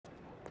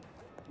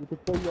You could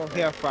say you're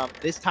here from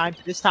this time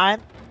to this time,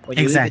 when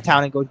you leave Exactly. the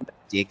town and go to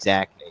the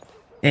exactly.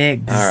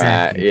 Exactly.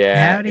 Alright,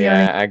 yeah, Howdy,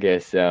 yeah, I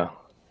guess so.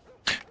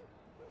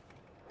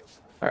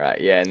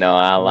 Alright, yeah, no,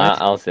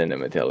 I'll send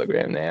him a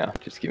telegram now.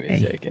 Just give me a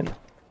Hey. second.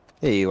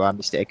 Here you are,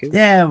 Mr. Echo.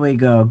 There we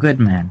go. Good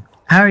man.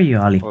 How are you,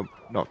 Ollie? Or,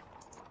 no,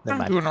 never I'm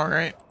mind. doing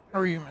alright. How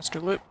are you, Mr.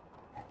 Lip?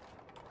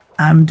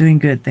 I'm doing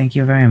good. Thank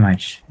you very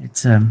much.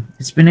 It's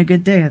been a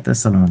good day at the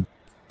salon.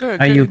 Good,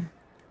 Are good. you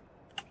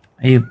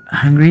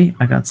hungry?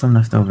 I got some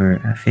leftover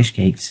fish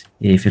cakes.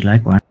 If you'd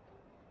like one.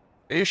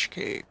 Fish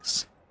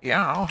cakes.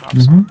 Yeah, I'll have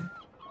Mhm. some.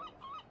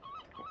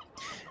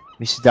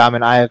 Mr.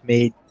 Diamond, I have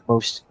made the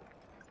most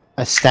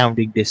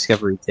astounding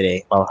discovery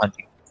today while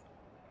hunting.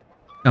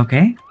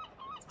 Okay.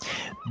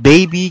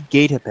 Baby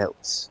gator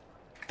pelts.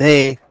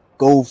 They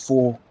go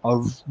for a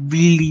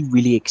really,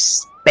 really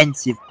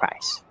expensive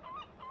price.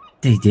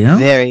 They do?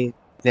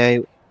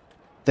 They're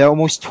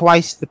almost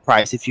twice the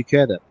price if you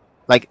cure them.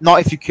 Like,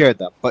 not if you cure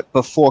them, but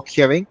before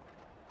curing,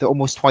 they're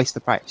almost twice the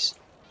price.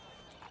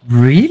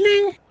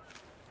 Really?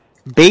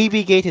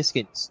 Baby gator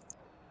skins.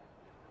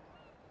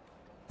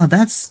 Oh,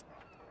 that's...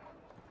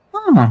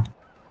 Oh.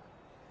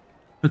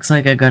 Looks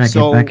like I gotta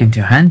So- get back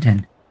into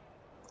hunting.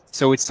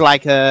 So it's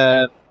like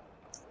the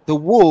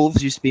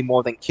wolves used to be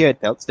more than cured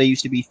pelts. They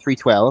used to be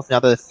 312, now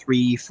they're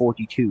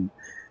 342.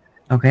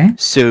 Okay.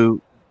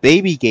 So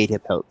baby gator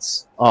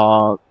pelts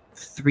are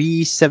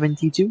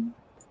 372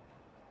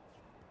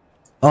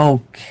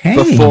 Okay.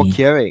 before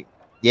curing.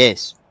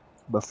 Yes,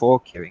 before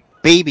curing.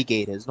 Baby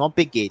gators, not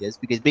big gators,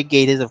 because big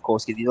gators, of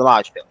course, give you the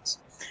large pelts,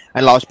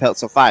 and large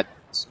pelts are $5.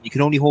 You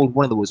can only hold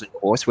one of those on your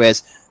horse,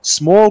 whereas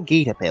small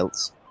gator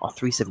pelts are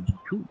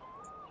 372.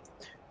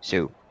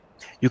 So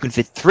you can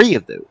fit 3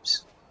 of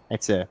those.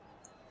 That's a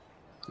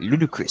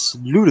ludicrous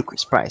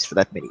price for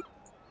that many.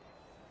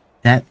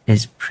 That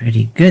is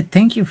pretty good.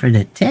 Thank you for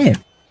the tip.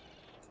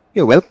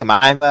 You're welcome.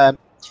 I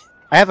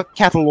have a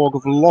catalog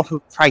of a lot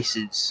of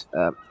prices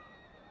of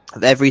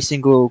every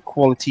single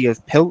quality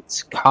of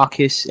pelt,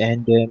 carcass,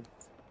 and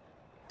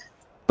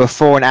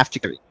before and after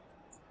curing.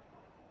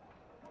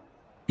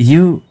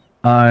 You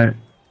are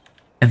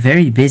a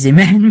very busy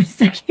man,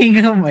 Mr.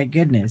 King. Oh my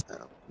goodness.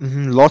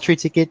 Lottery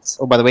tickets.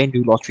 Oh, by the way,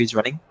 new lotteries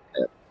running.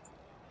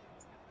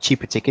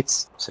 Cheaper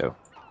tickets. So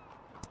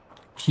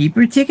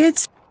Cheaper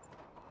tickets?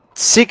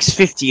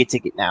 $6.50 a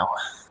ticket now.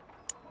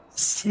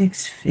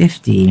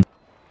 $6.50.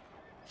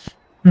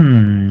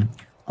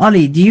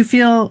 Ollie, do you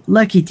feel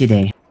lucky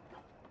today?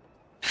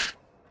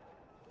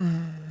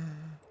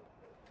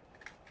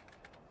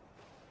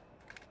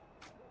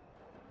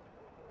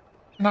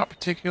 Not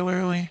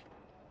particularly.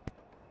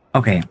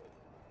 Okay.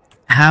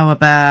 How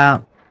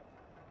about...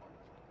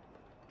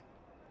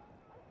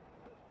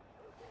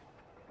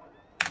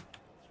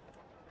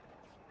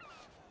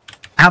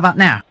 How about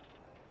now?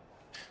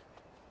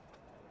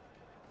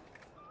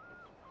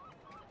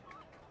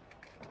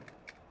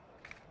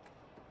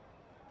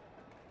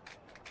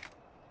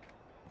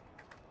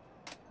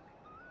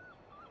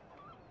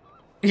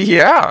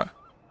 Yeah.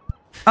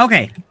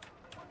 Okay.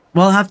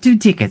 We'll have 2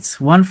 tickets.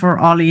 One for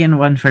Ollie and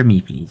one for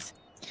me, please.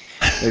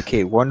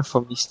 Okay, one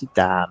for Mr.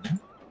 Dan.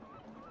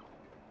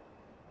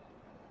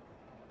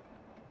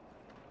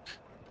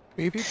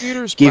 Baby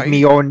Peter's Give me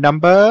your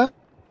number.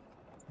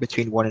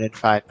 Between 1 and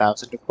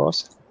 5,000, of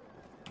course.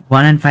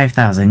 1 and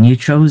 5,000. You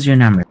chose your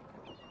number.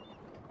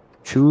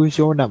 Choose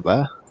your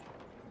number.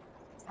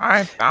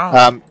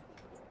 5,000.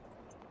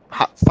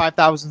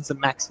 5,000 is the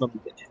maximum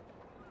limit.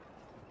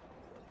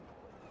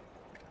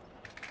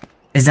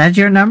 Is that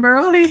your number,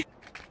 Ollie?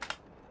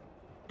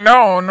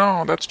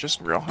 No, that's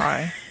just real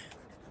high.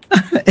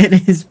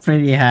 It is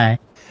pretty high.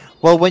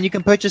 Well, when you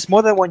can purchase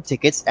more than 1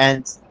 ticket,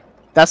 and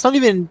that's not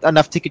even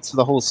enough tickets for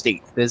the whole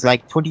state. There's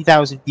like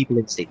 20,000 people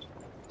in state.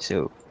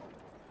 So,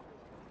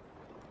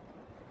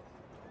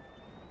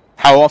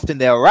 how often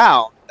they're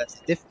around, that's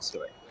a different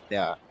story.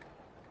 There are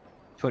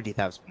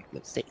 20,000 people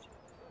in state.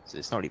 So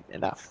it's not even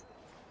enough.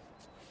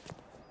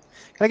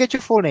 Can I get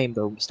your full name,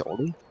 though, Mr.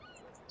 Ollie?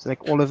 It's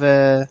like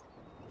Oliver...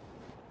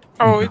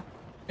 Oh,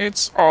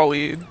 it's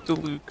Oli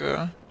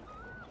DeLuca.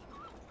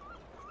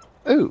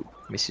 Oh,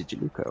 Mr.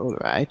 DeLuca,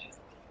 alright.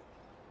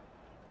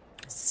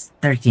 It's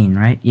 13,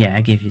 right? Yeah,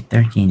 I gave you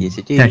 13. Yes,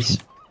 it is. 13.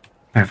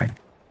 Perfect.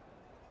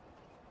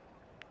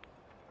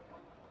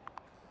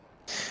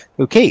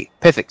 Okay,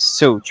 perfect.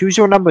 So, choose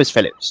your numbers,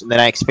 fellows, and then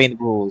I explain the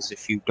rules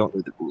if you don't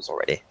know the rules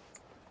already.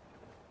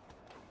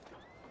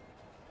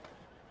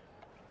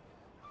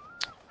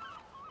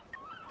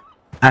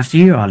 After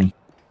you, Ollie.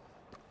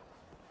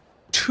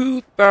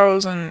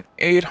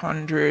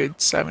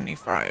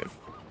 2,875.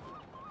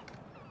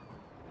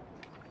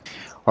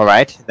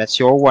 Alright, that's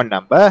your 1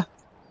 number.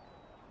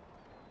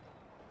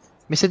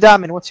 Mr.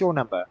 Diamond, what's your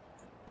number?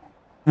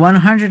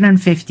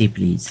 150,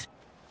 please.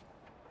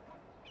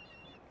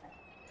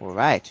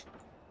 Alright.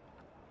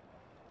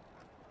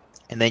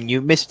 And then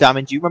you, Mr.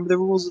 Diamond, do you remember the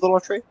rules of the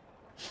lottery?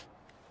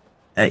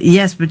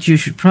 Yes, but you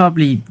should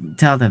probably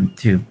tell them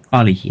to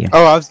Ollie here.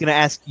 Oh, I was gonna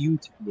ask you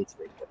to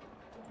reiterate them.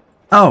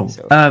 Oh,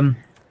 So- To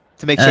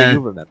make sure you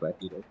remember,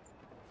 you know.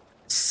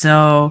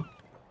 So,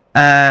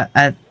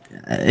 At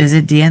is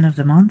it the end of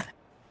the month?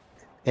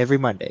 Every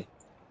Monday.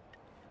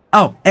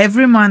 Oh,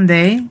 every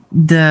Monday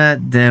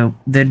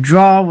the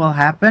draw will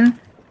happen,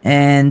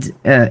 and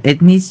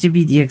it needs to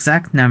be the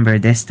exact number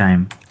this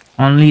time.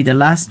 Only the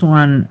last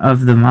one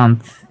of the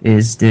month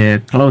is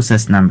the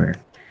closest number.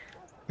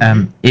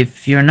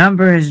 If your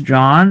number is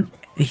drawn,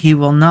 he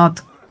will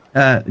not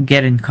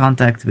get in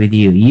contact with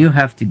you. You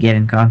have to get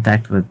in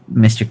contact with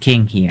Mr.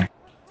 King here.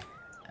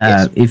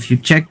 Yes. If you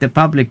check the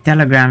public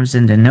telegrams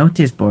in the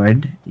notice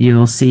board, you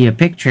will see a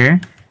picture,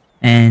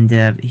 and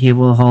he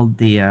will hold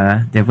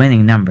the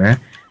winning number,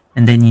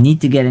 and then you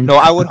need to get in No,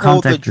 I would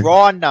hold the contact with...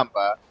 draw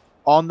number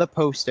on the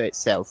poster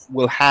itself.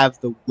 Will have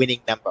the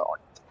winning number on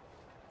it.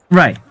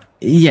 Right.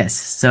 Yes.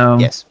 So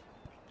Yes.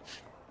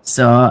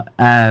 So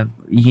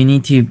you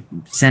need to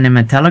send him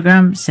a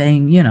telegram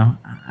saying, you know,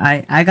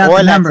 I got Or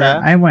the a number,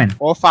 letter. I win.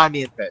 Or find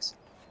me in person.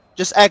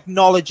 Just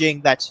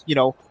acknowledging that, you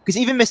know, because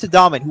even Mr.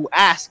 Darman, who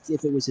asked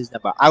if it was his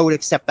number, I would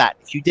accept that.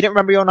 If you didn't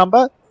remember your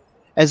number,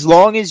 as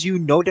long as you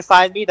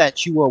notified me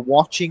that you were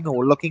watching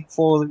or looking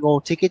for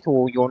your ticket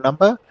or your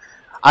number,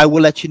 I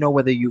will let you know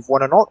whether you've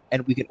won or not,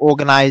 and we can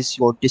organize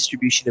your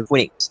distribution of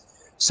winnings.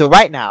 So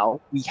right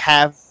now, we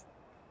have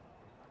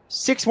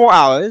 6 more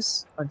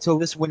hours until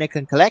this winner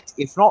can collect.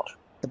 If not,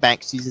 the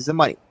bank seizes the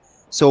money.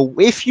 So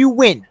if you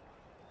win,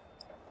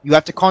 you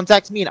have to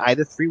contact me in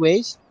either 3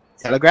 ways: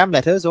 telegram,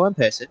 letters, or in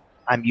person.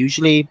 I'm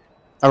usually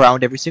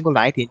around every single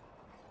night in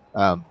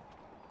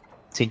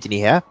St. Denis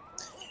here.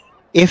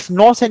 If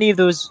not any of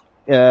those,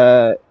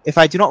 if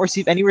I do not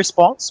receive any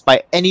response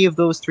by any of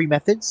those 3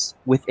 methods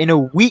within a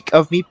week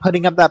of me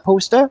putting up that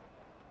poster,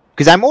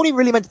 because I'm only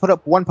really meant to put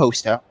up 1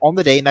 poster on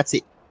the day, and that's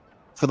it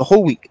for the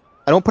whole week.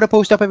 I don't put a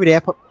post up every day. I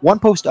put 1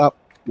 post up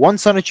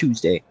once on a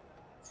Tuesday.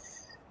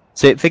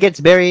 So if it gets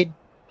buried,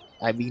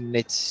 I mean,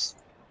 it's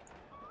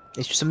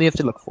just something you have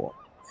to look for.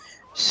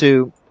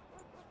 So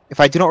if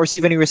I do not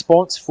receive any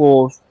response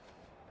for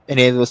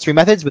any of those 3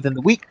 methods within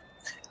the week,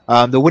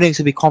 the winnings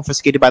will be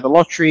confiscated by the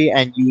lottery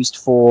and used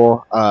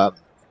for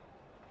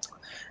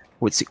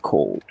what's it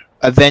called?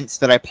 Events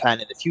that I plan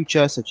in the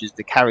future, such as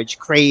the carriage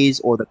craze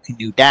or the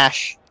canoe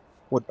dash,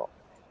 whatnot.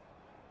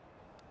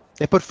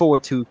 They're put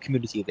forward to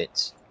community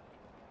events.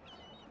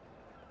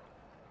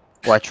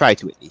 Or I try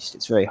to, at least.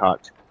 It's very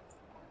hard.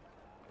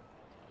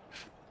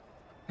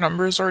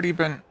 Numbers already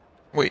been...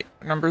 Wait,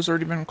 numbers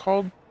already been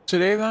called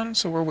today then?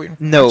 So we're waiting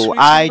for next No, week's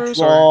I numbers,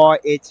 draw or...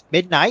 it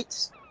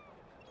midnight,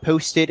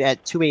 posted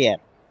at 2 a.m.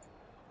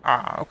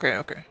 Ah, okay,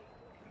 okay.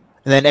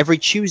 And then every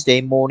Tuesday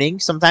morning,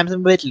 sometimes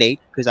I'm a bit late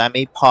because I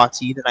may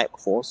party the night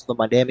before, so the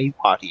Monday I may be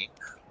partying.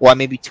 Or I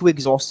may be too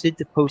exhausted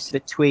to post it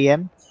at 2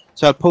 a.m.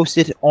 So I'll post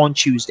it on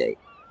Tuesday.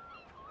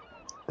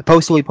 The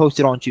post will be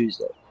posted on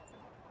Tuesday.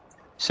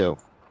 So.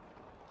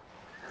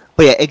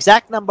 But yeah,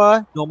 exact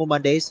number, normal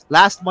Mondays.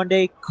 Last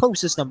Monday,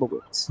 closest number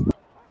wins.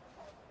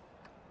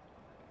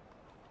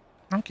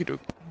 Okie dokie.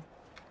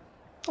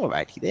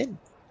 Alrighty then.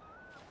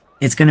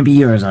 It's gonna be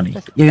yours, Oli.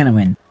 You're gonna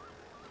win.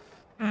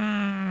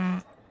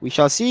 We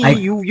shall see.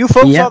 You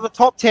folks are the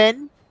top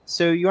 10.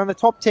 So you're on the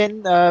top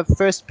 10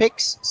 first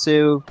picks.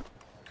 So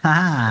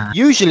Haha.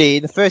 usually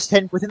the first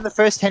 10 within the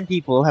first 10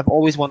 people have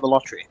always won the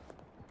lottery.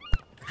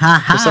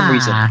 Haha. For some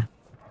reason. I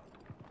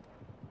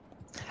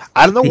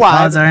don't know The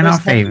why. odds but are in first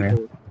our 10 favor.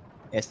 people-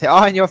 Yes, they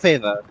are in your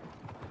favor.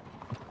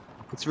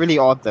 It's really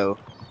odd though.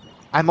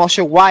 I'm not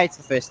sure why it's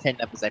the first 10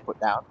 numbers I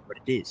put down, but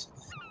it is.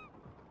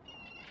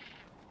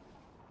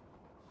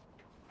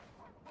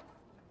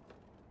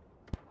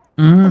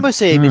 I must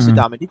say, Mr.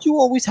 Dahmer, did you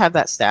always have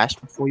that stash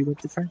before you went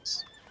to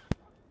France?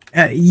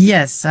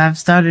 Yes, I've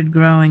started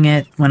growing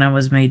it when I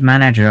was made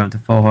manager of the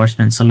Four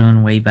Horsemen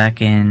Saloon way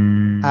back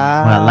in,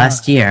 well,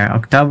 last year,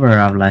 October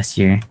of last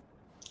year.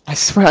 I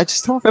swear, I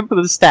just don't remember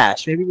the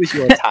stash. Maybe it was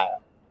your attire.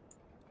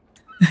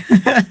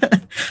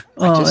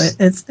 Oh,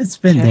 just it's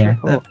been can't there.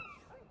 recall.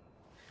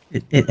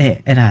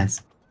 It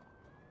has.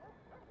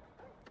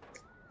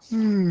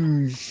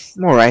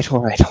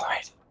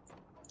 Alright.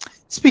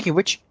 Speaking of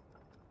which,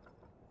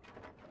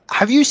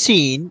 have you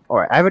seen...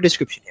 Alright, I have a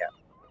description here.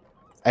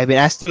 I've been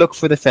asked to look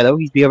for the fellow.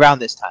 He'd be around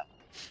this time.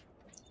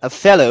 A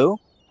fellow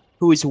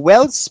who is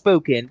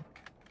well-spoken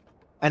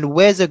and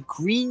wears a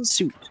green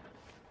suit,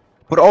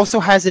 but also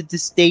has a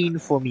disdain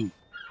for me.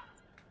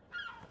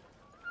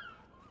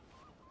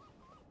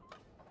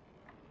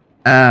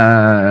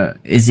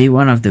 Is he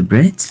one of the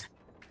Brits?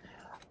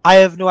 I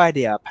have no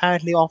idea.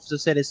 Apparently, officer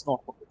said it's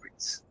not one of the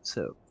Brits.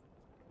 So,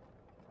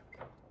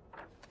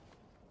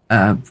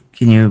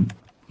 Can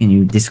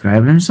you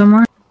describe him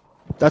somewhere?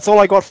 that's all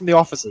I got from the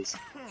officers.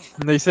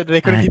 And they said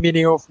they couldn't give me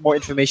any more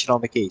information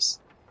on the case.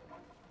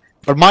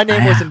 But my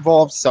name was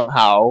involved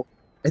somehow,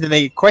 and then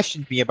they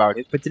questioned me about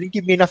it, but didn't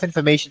give me enough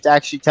information to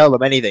actually tell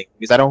them anything,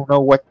 because I don't know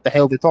what the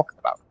hell they're talking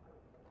about.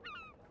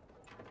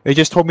 They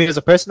just told me there's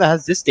a person that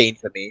has disdain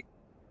for me,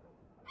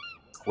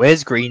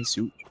 wears green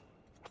suit,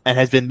 and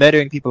has been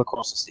murdering people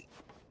across the state.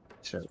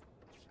 So.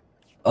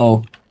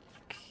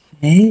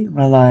 Okay,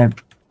 well,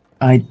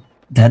 I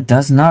that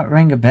does not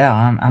ring a bell.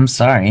 I'm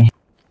sorry.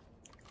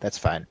 That's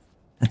fine.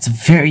 That's a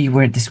very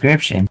weird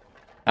description.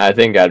 I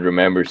think I'd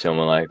remember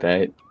someone like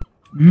that.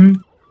 Hmm?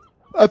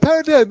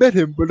 Apparently I met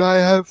him, but I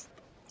have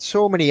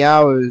so many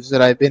hours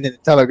that I've been in the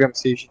telegram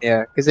station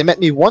here. Because they met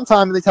me one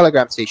time in the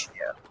telegram station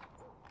here.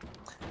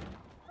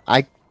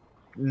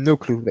 No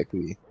clue who that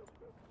could be.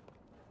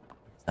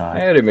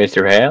 Howdy,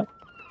 Mr. Hale.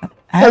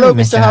 Hello,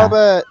 Mr.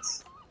 Halbert!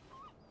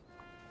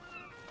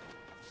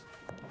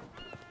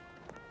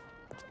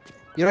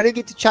 You know, I didn't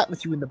get to chat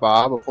with you in the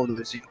bar before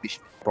the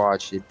situation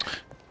barged in.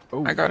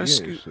 Oh, I gotta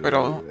scoot, but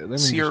I'll let me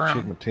see just around.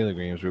 check my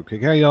telegrams real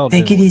quick. How y'all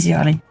Take doing? it easy,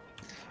 Ollie.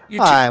 You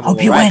too. I'm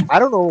Hope you alright. win. I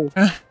don't know.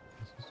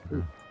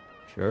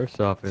 Sheriff's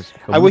office.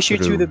 I wish you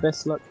two the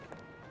best luck.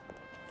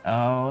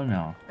 Oh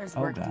no. There's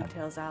Oh work god.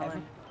 details,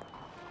 Alan.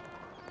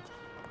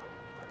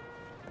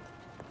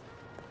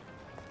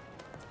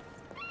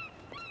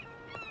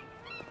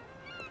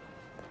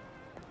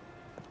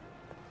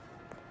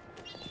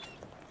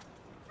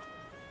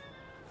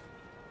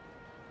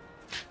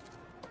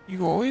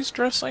 You always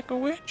dress like a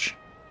witch?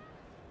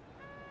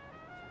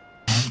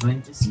 I'm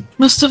going to see.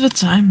 Most of the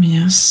time,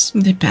 yes,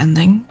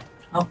 depending.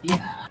 Oh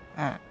yeah.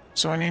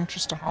 So it ain't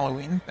just a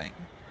Halloween thing.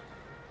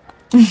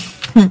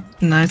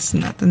 No, it's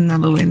not an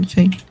Halloween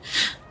thing.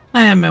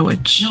 I am a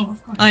witch. No,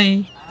 of course.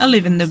 I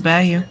live in the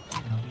bayou.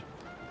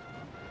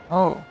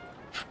 Oh.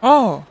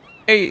 Oh!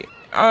 Hey,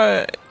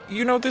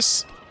 you know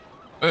this...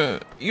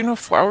 you know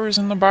flowers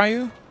in the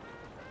bayou?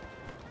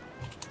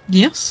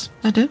 Yes,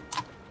 I do.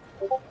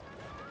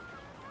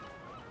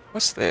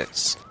 What's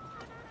this?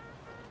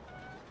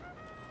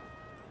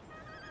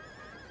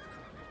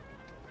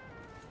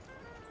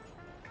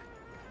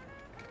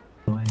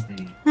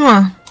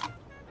 Huh.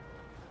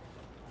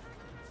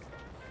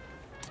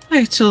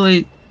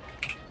 Actually...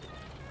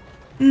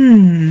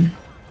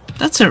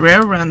 That's a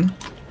rare one.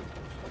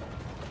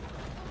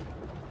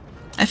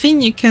 I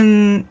think you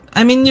can...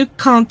 I mean, you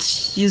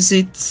can't use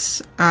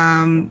it,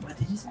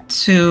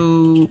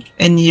 to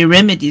any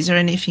remedies or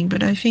anything,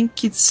 but I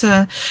think it's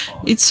a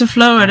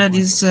flower that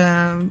is,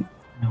 No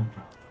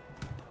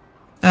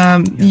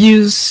problem.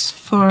 used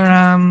for,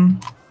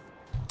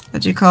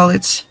 what do you call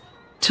it?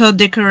 To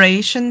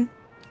decoration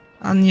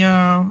on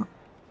your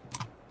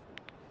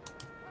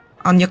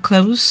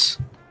clothes.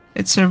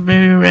 It's a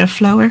very rare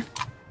flower.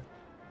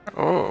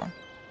 Oh.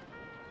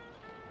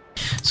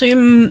 So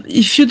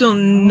if you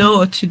don't know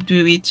how to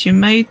do it, you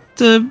might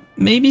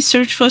maybe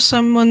search for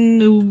someone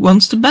who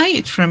wants to buy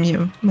it from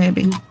you,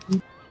 maybe.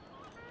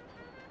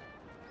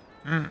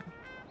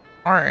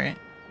 Alright.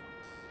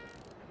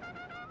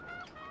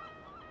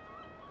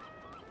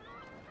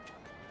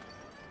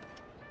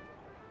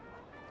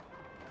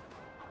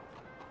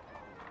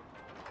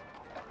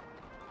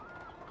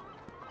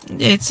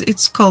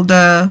 It's called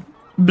a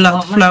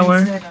blood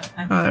flower,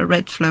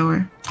 red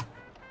flower.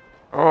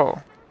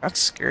 Oh, that's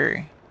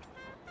scary.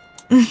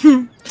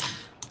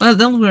 Well,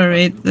 don't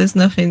worry, there's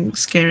nothing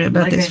scary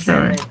about this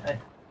flower.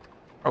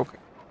 Okay.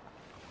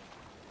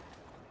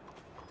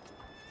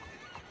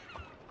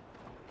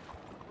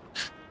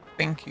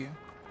 Thank you.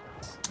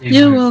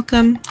 You're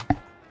welcome.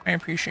 I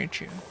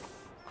appreciate you.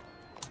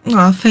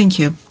 Oh, thank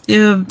you.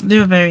 You're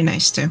very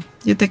nice too.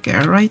 You take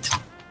care, right?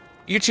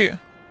 You too.